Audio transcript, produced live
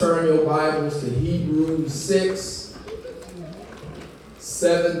turn your Bibles to Hebrews 6,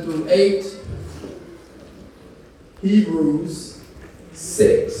 7 through 8. Hebrews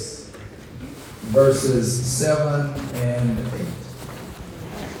 6, verses 7 and 8.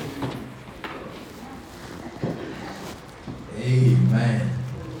 Amen.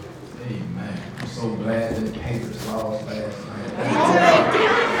 Amen. I'm so glad that the Patriots lost last night.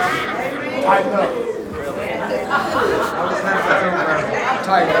 Tighten up.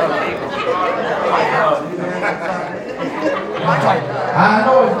 Tighten up. I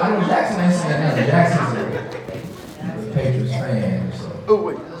know Jackson ain't saying nothing. Jackson's a Patriots fan. So. Oh,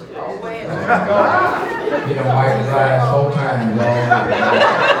 wait. He done wiped his eyes whole time,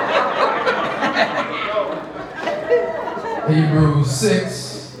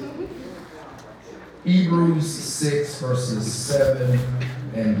 Hebrews 6 verses 7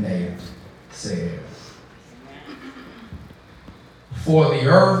 and 8 says, "For the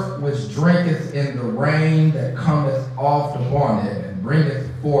earth which drinketh in the rain that cometh oft upon it, and bringeth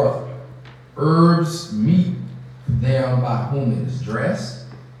forth herbs meet for them by whom it is dressed,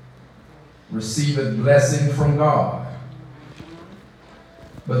 receiveth blessing from God.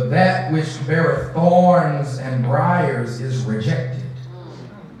 But that which beareth thorns and briars is rejected,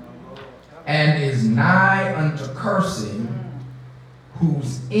 and is nigh unto cursing,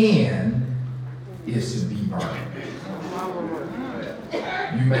 whose end is to be burned."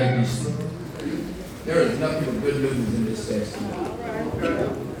 You may be seated. There is nothing but good news in this text.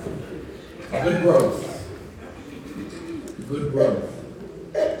 Good growth. Good growth.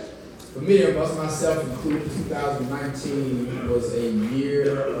 For many of us, myself included, 2019 was a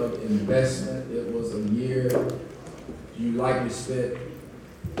year of investment. It was a year you likely spent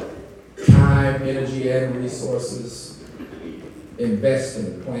time, energy, and resources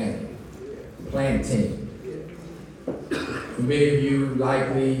investing, planting. For many of you,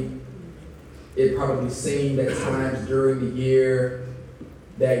 likely, it probably seemed at times during the year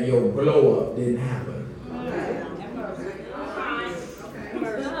that your blow up didn't happen.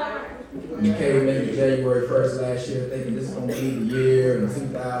 You came into January 1st last year thinking this is going to be the year, and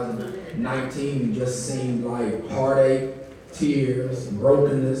 2019 just seemed like heartache, tears,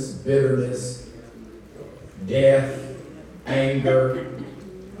 brokenness, bitterness, death, anger,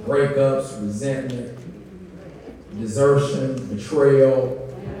 breakups, resentment, desertion, betrayal.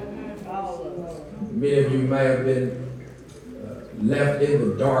 Many of you may have been left in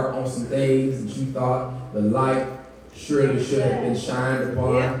the dark on some things that you thought the light surely should have been shined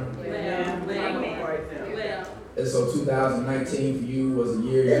upon. And so 2019 for you was a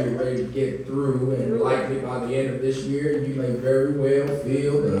year you were ready to get through, and likely by the end of this year, you may very well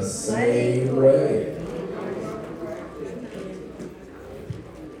feel the same way.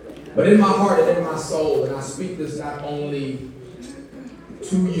 But in my heart and in my soul, and I speak this not only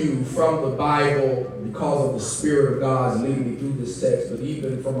to you from the Bible because of the Spirit of God's leading me through this text, but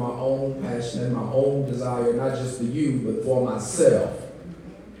even from my own passion and my own desire, not just for you, but for myself.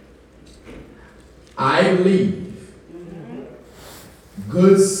 I believe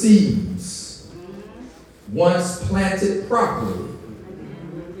good seeds, once planted properly,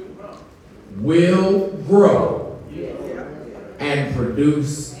 will grow and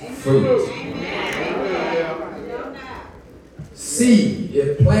produce fruit. Seed,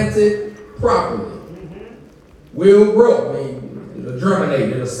 if planted properly, will grow. I mean, it'll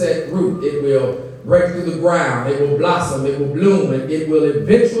germinate, it'll set root, it will break through the ground, it will blossom, it will bloom, and it will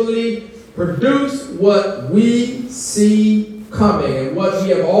eventually produce what we see coming and what we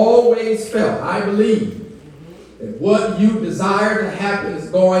have always felt. I believe that what you desire to happen is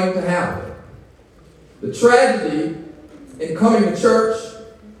going to happen. The tragedy in coming to church,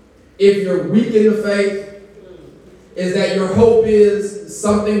 if you're weak in the faith, is that your hope is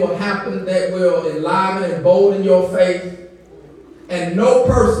something will happen that will enliven and embolden your faith. And no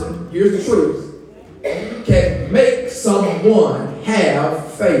person, here's the truth, can make someone have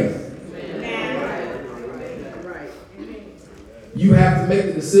faith. You have to make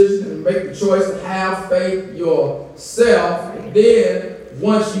the decision and make the choice to have faith yourself. And then,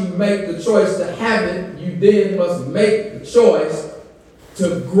 once you make the choice to have it, you then must make the choice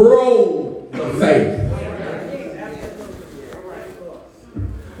to grow the faith.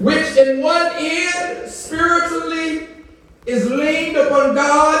 Which in one end, spiritually, is leaned upon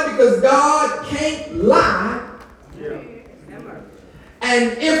God because God can't lie.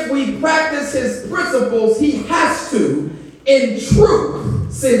 And if we practice his principles, he has to, in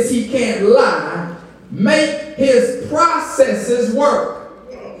truth, since he can't lie, make his processes work.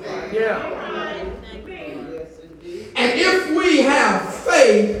 And if we have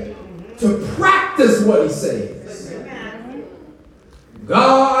faith to practice what he says,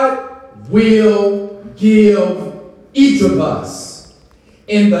 God will give each of us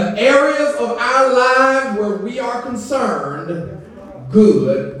in the areas of our lives where we are concerned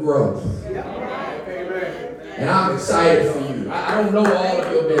good growth. And I'm excited for you. I don't know all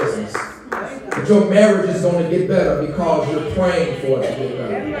of your business, but your marriage is going to get better because you're praying for it to get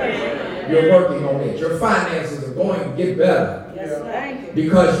better. You're working on it. Your finances are going to get better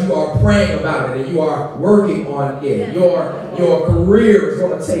because you are praying about it and you are working on it. Your career is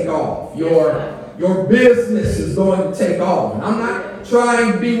going to take off. Your business is going to take off. And I'm not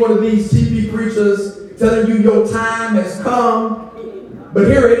trying to be one of these TV preachers telling you your time has come, but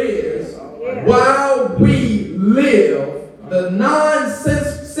here it is. While we live the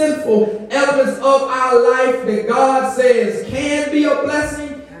non-sinful elements of our life that God says can be a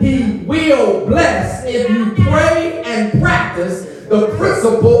blessing, He will bless if you pray and practice the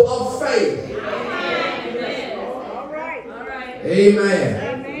principle of faith. Amen.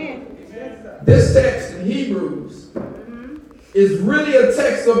 This text in Hebrews is really a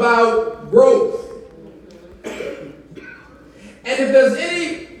text about growth. And if there's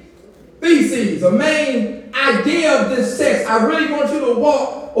any thesis, a main idea of this text I really want you to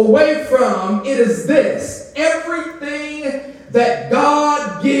walk away from, it is this: everything that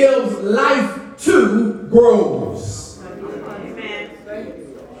God gives life to grows.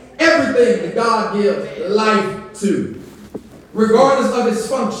 Everything that God gives life to, regardless of its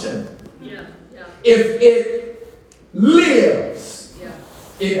function, if it lives,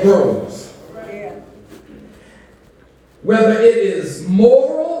 it grows. Whether it is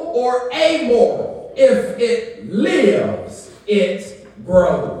moral or amoral, if it lives, it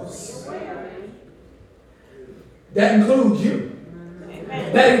grows. That includes you.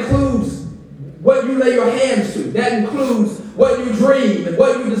 That includes what you lay your hands to. That includes what you dream and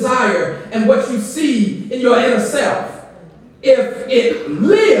what you desire and what you see in your inner self. If it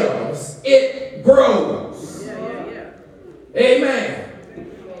lives, it grows. Amen.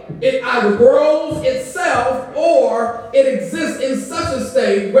 It either grows itself or it exists in such a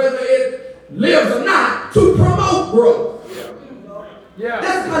state, whether it lives or not, to promote growth.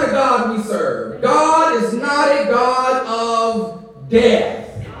 That's the kind of God we serve. God is not a God of death.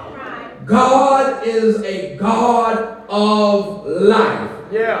 God is a God of life.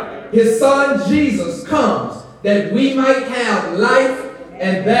 His Son Jesus comes that we might have life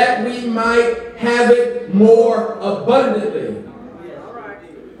and that we might have it more abundantly.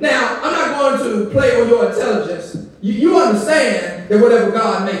 Now, I'm not going to play on your intelligence. You understand that whatever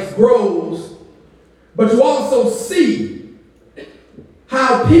God makes grows, but you also see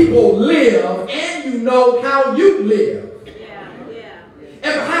how people live and you know how you live.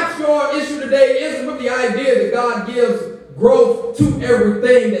 And perhaps your issue today isn't with the idea that God gives growth to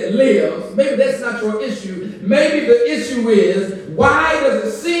everything that lives. Maybe that's not your issue. Maybe the issue is, why does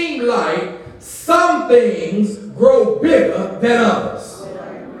it seem like some things grow bigger than others?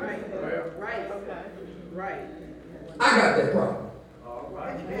 I got that problem.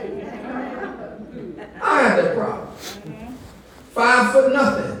 I got that problem. 5 foot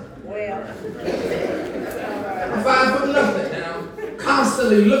nothing. I'm 5 foot nothing, and I'm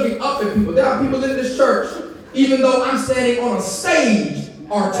constantly looking up at people. There are people in this church, even though I'm standing on a stage,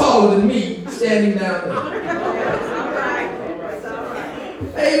 are taller than me standing down there.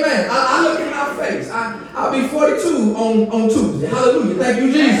 Amen. I look at my face. I'll be 42 on Tuesday. Hallelujah. Thank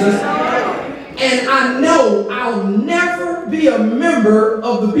you, Jesus. And I know I'll never be a member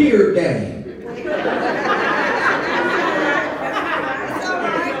of the beard gang.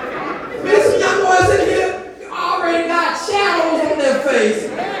 There's some young boys in here already got shadows on their face.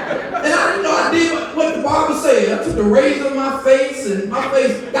 And I didn't know I did what the barber said. I took the razor in my face and my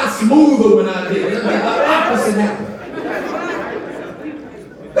face got smoother when I did it. The opposite happened.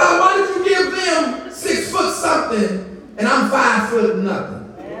 God, why did you give them 6 foot something and I'm 5 foot nothing?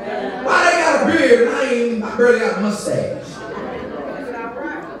 Why they got a beard and I barely got a mustache?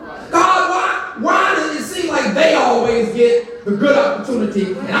 God, why does it seem like they always get the good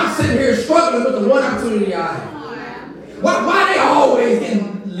opportunity and I'm sitting here struggling with the one opportunity I have? Why they always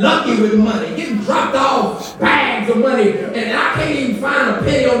getting lucky with money, getting dropped off bags of money, and I can't even find a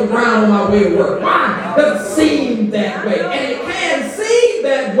penny on the ground on my way to work? Why does it seem that way? And it can seem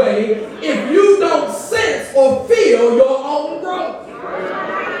that way if you don't sense or feel your own growth.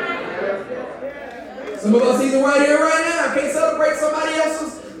 Some of us either right here, right now, can't celebrate somebody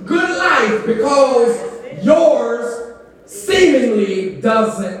else's good life because yours seemingly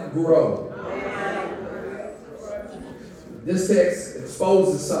doesn't grow. This text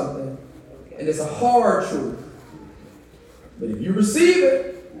exposes something, and it's a hard truth. But if you receive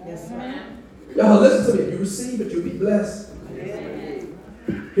it, y'all listen to me, if you receive it, you'll be blessed.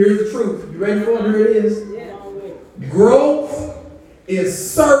 Here's the truth. You ready for it? Here it is. Growth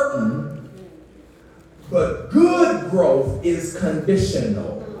is certain, but good growth is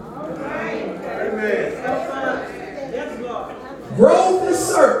conditional. Growth is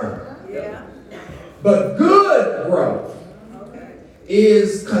certain, but good growth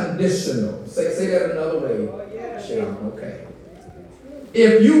is conditional. Say that another way, Sharon. Okay.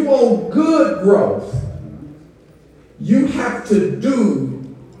 If you want good growth, you have to do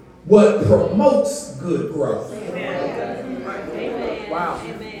what promotes good growth. Wow.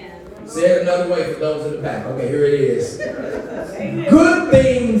 Say it another way for those in the back. Okay, here it is. Good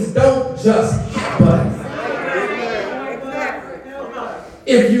things don't just happen.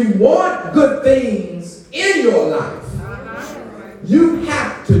 If you want good things in your life, you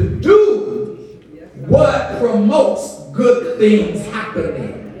have to do what promotes good things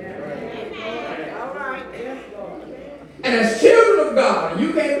happening. And as children of God,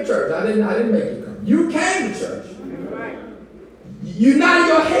 you came to church. I didn't make you come. You came to church. You nod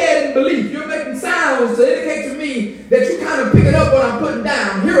your head in belief. You're making sounds to indicate to me that you're kind of picking up what I'm putting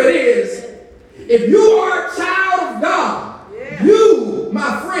down. Here it is. If you are a child of God, you,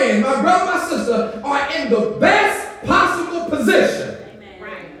 my friend, my brother, my sister, are in the best possible position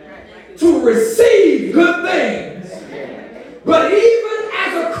to receive good things. But even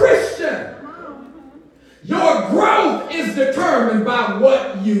as a Christian, your growth is determined by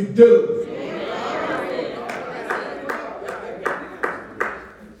what you do.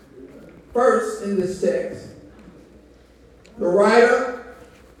 First, in this text, the writer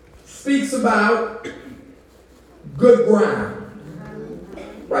speaks about good ground.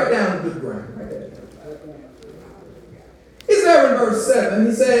 Write down good ground. Right there. He's there in verse 7.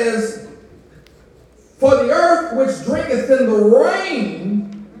 He says, "For the earth which drinketh in the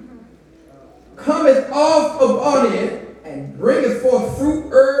rain cometh off upon it, and bringeth forth fruit,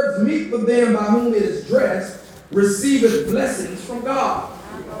 herbs, meat for them by whom it is dressed, receiveth blessings from God."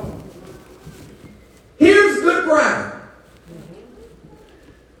 Here's good ground.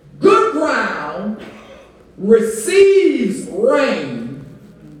 Good ground receives rain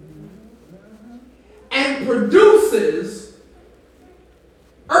and produces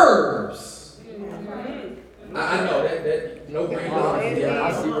herbs. I know that no green dollars. Yeah,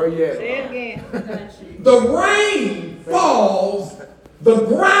 I see where you at. Say it again. The rain falls, the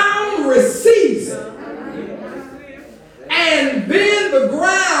ground receives it, and then the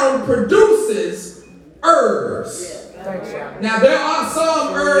ground produces herbs. Now there are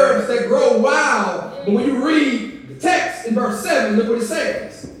some herbs that grow wild, but when you read the text in verse 7, look what it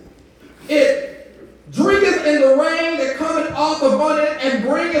says. It drinketh in the rain that cometh off upon it, and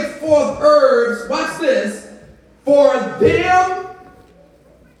bringeth forth herbs, watch this, for them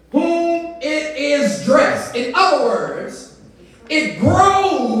whom it is dressed. In other words, it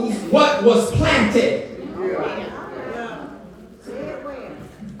grows what was planted.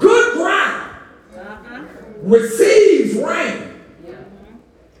 Good ground receives rain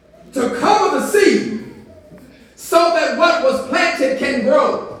to cover the seed so that what was planted can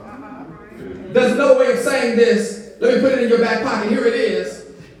grow. There's no way of saying this. Let me put it in your back pocket. Here it is.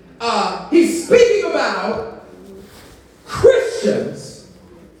 He's speaking about Christians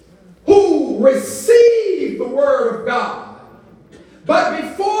who receive the Word of God. But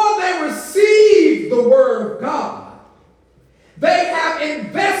before they receive the Word of God, they have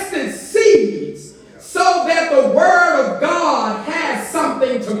invested seeds so that the Word of God has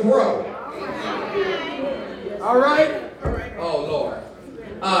something to grow. All right? Oh, Lord.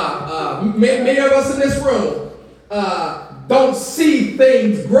 Many of us in this room don't see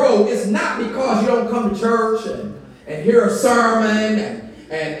things grow. It's not because you don't come to church and hear a sermon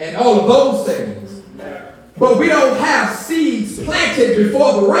and all of those things. But we don't have seeds planted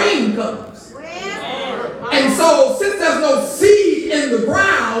before the rain comes. And so, since there's no seed in the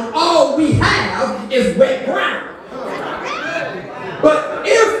ground, all we have is wet ground. But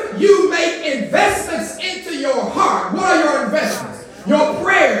if you make investments into your heart, what are your investments? Your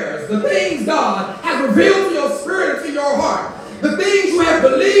prayers, the things God has revealed to your spirit, to your heart, the things you have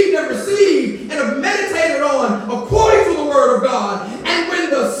believed and received and have meditated on according to the Word of God. And when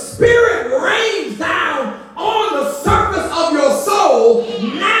the Spirit rains down on the surface of your soul,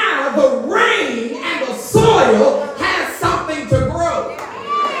 now the rain and the soil has something to grow.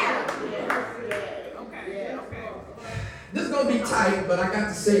 This is going to be tight, but I got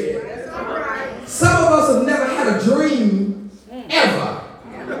to say it. Some of us have never had a dream ever.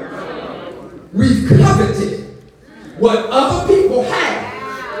 We've coveted what other people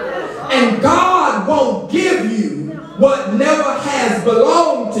have. And God won't give you what never has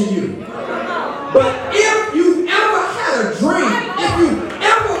belonged to you. But if you've ever had a dream, if you've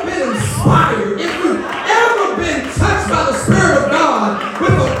ever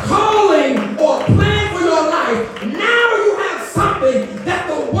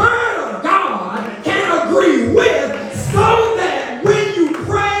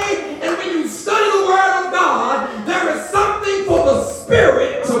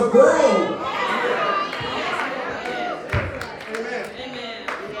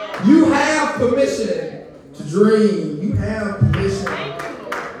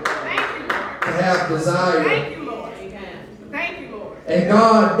have desire. Thank you, Lord. Thank you, Lord. And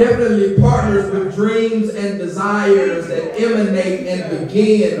God definitely partners with dreams and desires that emanate and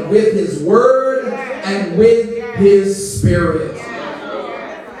begin with His Word and with His Spirit.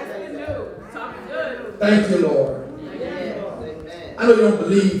 Thank you, Lord. I know you don't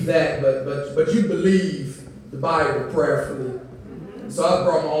believe that, but you believe the Bible prayerfully. So I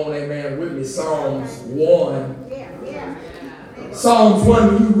brought my own amen with me, Psalms 1. Psalms 1,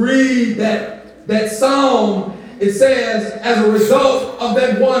 when you read that psalm, it says, as a result of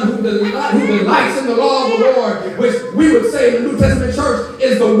that one who delights in the law of the Lord, which we would say in the New Testament church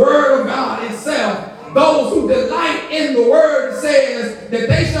is the Word of God itself. Those who delight in the Word says that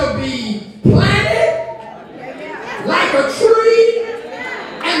they shall be planted like a tree,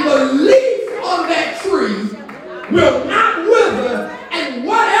 and the leaf on that tree will not wither, and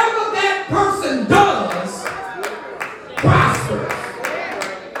whatever that person does prospers.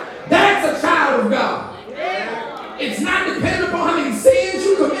 That's a child of God. It's not dependent upon how many sins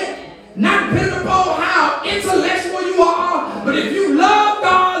you commit, not dependent upon how intellectual you are, but if you love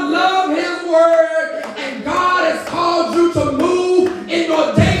God, love His Word, and God has called you to move in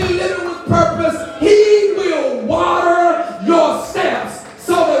your daily living with purpose, He will water your steps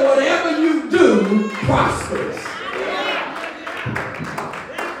so that whatever you do prospers.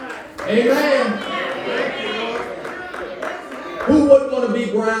 Amen. Who wouldn't want to be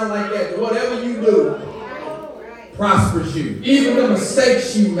ground like that? Whatever you do prospers you. Even the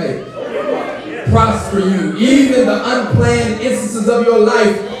mistakes you make prosper you. Even the unplanned instances of your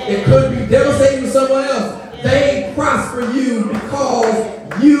life that could be devastating to someone else, they prosper you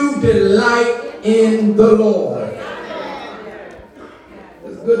because you delight in the Lord.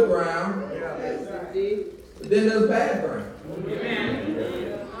 There's good ground, but then there's bad ground.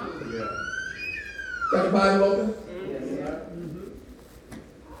 Got the Bible open?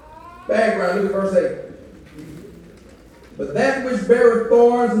 Bad ground, look at verse 8. But that which beareth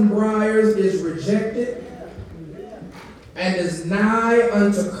thorns and briars is rejected, and is nigh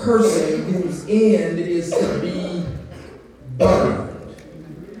unto cursing, whose end is to be burned.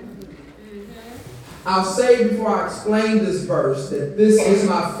 I'll say before I explain this verse that this is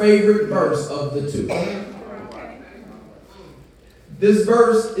my favorite verse of the two. This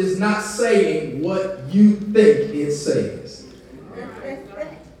verse is not saying what you think it says.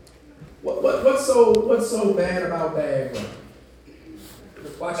 What's so bad about bad ground?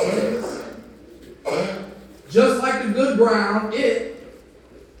 Watch this. Just like the good ground, it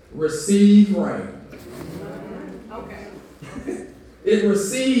receives rain. Okay. It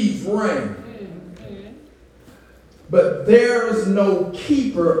receives rain. But there is no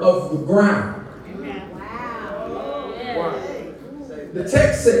keeper of the ground. Wow. The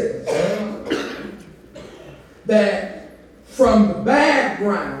text says that from the bad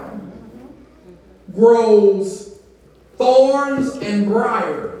ground grows thorns and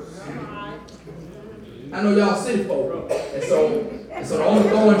briars. I know y'all city folk, and so the only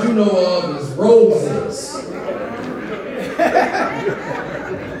thorns you know of is roses.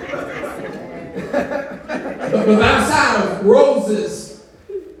 But outside of roses,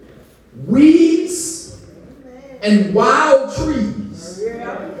 weeds and wild trees,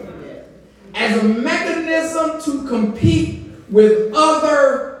 as a mechanism to compete with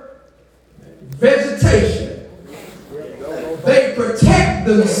other vegetation, they protect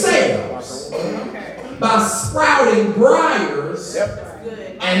themselves by sprouting briars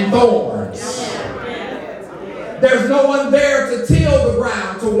and thorns. There's no one there to till the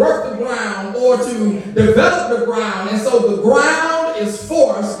ground, to work the ground, or to develop the ground, and so the ground is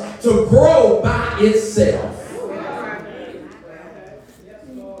forced to grow by itself.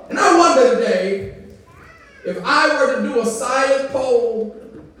 And I wonder today, if I were to do a silent poll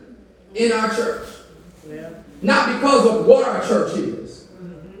in our church, not because of what our church is,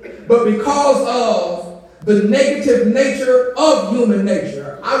 but because of the negative nature of human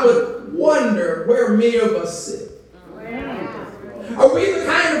nature, I would wonder where many of us sit. Are we the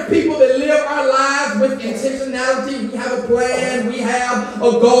kind of people that live our lives with intentionality? We have a plan, we have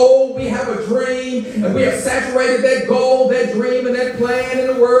a goal, we have a dream, and we have saturated that goal, that dream, and that plan in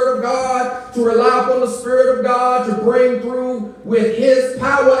the Word of God to rely upon the Spirit of God to bring through with His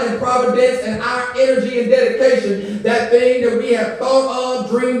power and providence and our energy and dedication that thing that we have thought of,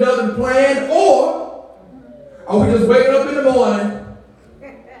 dreamed of, and planned? Or are we just waking up in the morning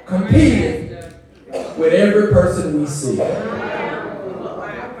competing with every person we see?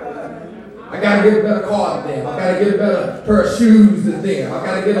 I gotta get a better car than them. I gotta get a better pair of shoes than them. I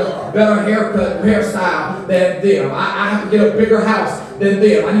gotta get a better haircut, hairstyle than them. I have to get a bigger house than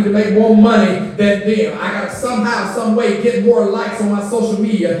them. I need to make more money than them. I got to somehow, some way get more likes on my social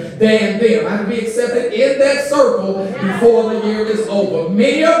media than them. I have to be accepted in that circle before the year is over.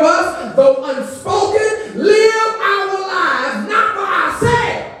 Many of us, though unspoken, live our lives not for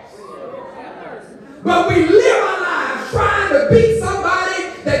ourselves, but we live our lives trying to beat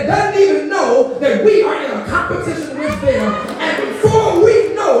somebody that doesn't even know that we are in a competition with them. And before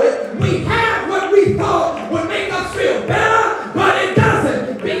we know it, we have what we thought would make us feel better, but it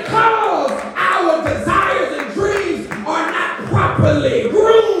doesn't, because our desires and dreams are not properly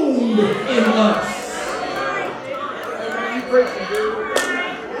groomed in us.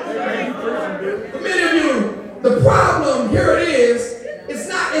 For many of you, the problem here it is. It's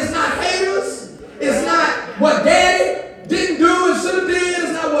not haters. It's not what daddy didn't do and should have did.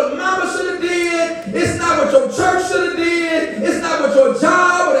 It's not what mama should have did. It's not what your church should have did. It's not what your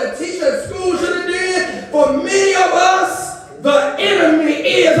job or that teacher at school should have did. For many of us, the enemy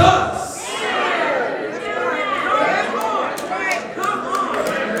is us.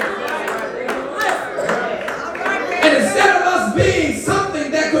 And instead of us being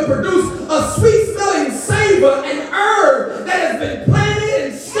something that could produce a sweet-smelling savor and herb that has been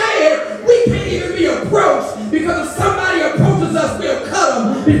planted and shared, we can't even be approached, because if somebody approaches us, we'll cut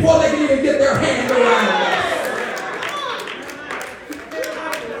them before they can even get their hand around us.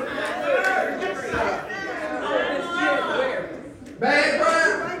 Bad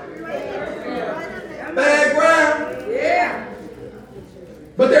ground. Bad ground. Yeah.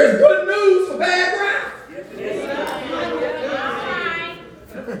 But there's good news for bad ground.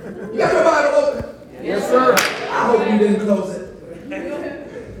 You got your Bible open? Yes, sir. I hope you didn't close it.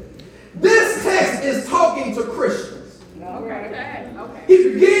 This text is talking to Christians. Okay. He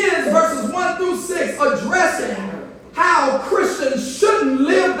begins verses 1 through 6 addressing how Christians shouldn't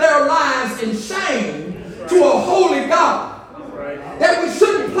live their lives in shame to a holy God. That we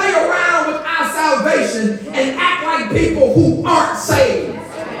shouldn't play around with our salvation and act like people who aren't saved.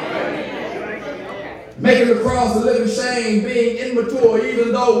 Making the cross a living shame, being immature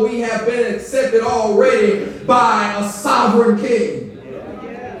even though we have been accepted already by a sovereign king.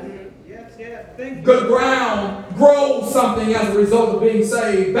 Good ground grows something as a result of being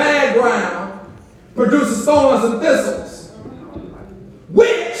saved. Bad ground produces thorns and thistles,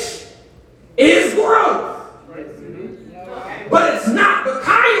 which is growth. But it's not the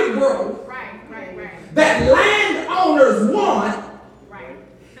kind of growth that landowners want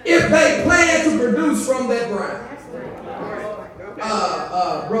if they plan to produce from that ground.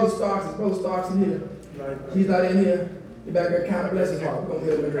 Brother Starks in here. He's not in here. He back there counting blessings. We're going to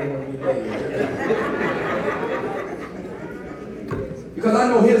get him in one of these days. Because I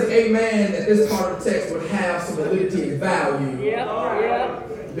know his amen at this part of the text would have some validity and value.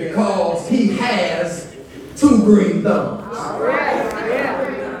 Because he has 2 green thumbs.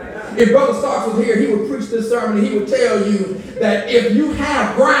 If Brother Starks was here, he would preach this sermon and he would tell you that if you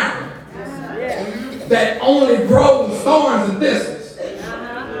have ground that only grows thorns and thistles,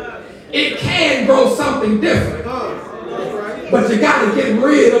 it can grow something different. But you got to get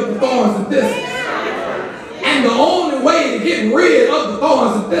rid of the thorns and thistles. And the only way to get rid of the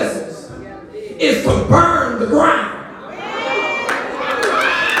thorns and thistles is to burn the ground.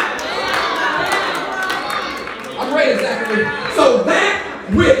 I'm ready, Zachary. So that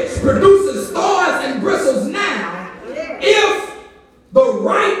which produces thorns and bristles now, if the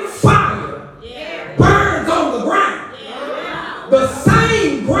right fire burns on the ground, the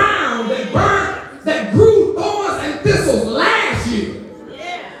same ground that grew thorns and thistles last year,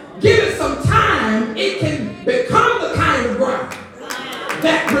 give it some time, it can become the kind of ground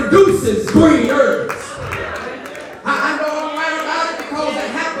that produces green herbs. I know I'm right about it because it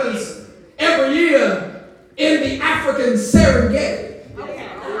happens every year in the African Serengeti.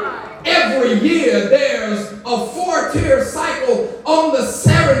 Every year there's a 4-tier cycle on the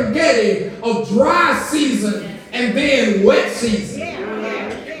Serengeti of dry season and then wet season.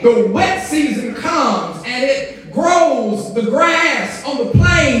 The wet season comes and it grows the grass on the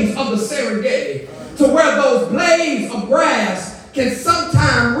plains of the Serengeti to where those blades of grass can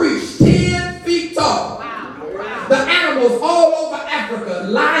sometimes reach 10 feet tall. The animals all over Africa,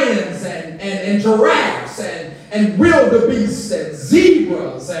 lions and giraffes and wildebeests and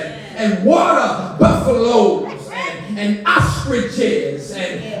zebras and water buffaloes and ostriches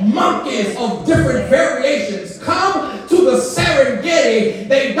and monkeys of different variations come to the Serengeti.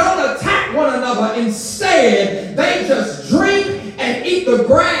 They don't attack one another. Instead, they just drink and eat the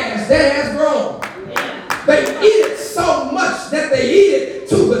grass that has grown. They eat it so much that they eat it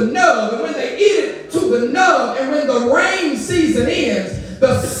to the nub. And when they eat it to the nub, and when the rain season ends,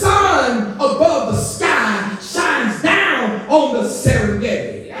 the sun above the sky shines down on the Serengeti.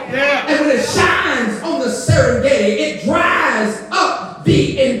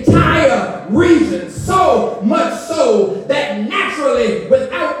 the entire region. So much so that naturally,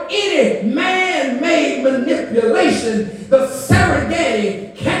 without any man-made manipulation, the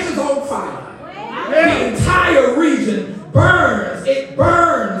Serengeti catches on fire. The entire region burns. It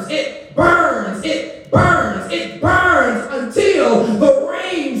burns. It burns. It burns. It burns until the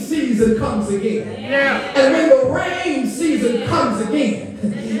rain season comes again. And when the rain season comes again,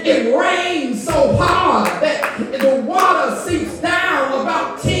 it rains so hard that the water seeps down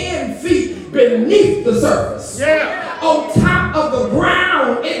about 10 feet beneath the surface. On top of the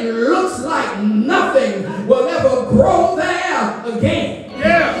ground, it looks like nothing will ever grow there again.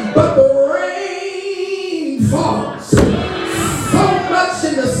 But the rain falls so much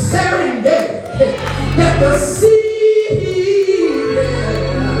in the Serengeti that the seed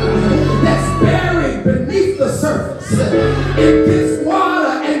that's buried beneath the surface, it gets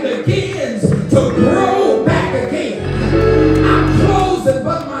water and begins to grow back again. I'm closing,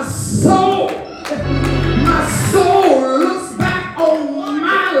 but my soul looks back on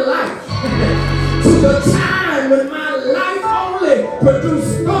my life to the time when my life only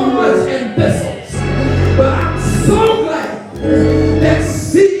produced thorns and thistles. But I'm so glad that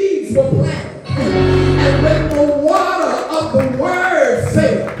seeds were planted. And when the water of the word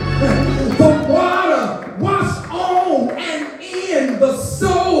failed, the water washed on and in the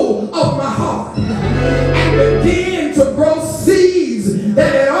soul of my heart and began to grow seeds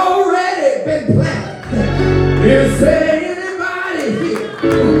that had already been planted. Is there anybody here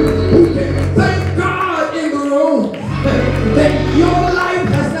who can thank God in the room that your life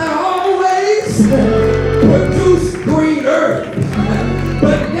has not always produced green earth,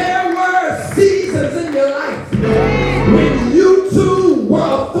 but there were seasons in your life when you too were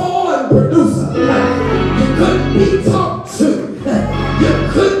a thorn producer. You couldn't be talked to. You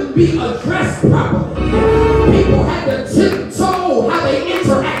couldn't be addressed properly. People had to tiptoe how they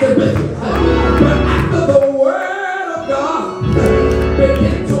interacted with you. But after the word of God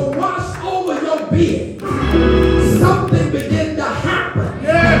began to wash over your being, something began to happen.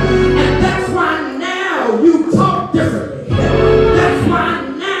 And that's why now you talk differently. That's why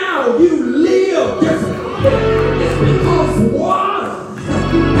now you live differently. It's because water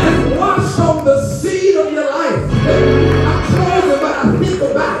has washed on the seed of your life. I'm closing, but I think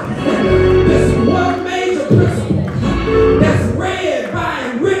about this one major principle that's read by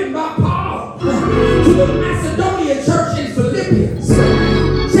and written by Paul to the Macedonian church in Philippians,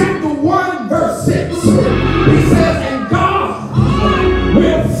 chapter 1, verse 6. He says, and God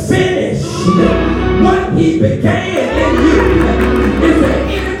will finish what he began in you. Is there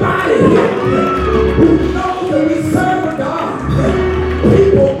anybody here who knows that we serve a God?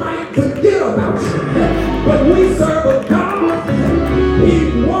 People might forget about you, but we serve a God. He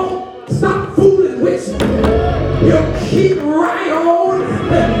won't stop fooling with you. He'll keep right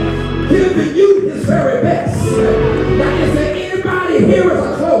on giving you his very best. Now, is there anybody here as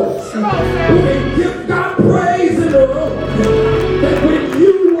I close who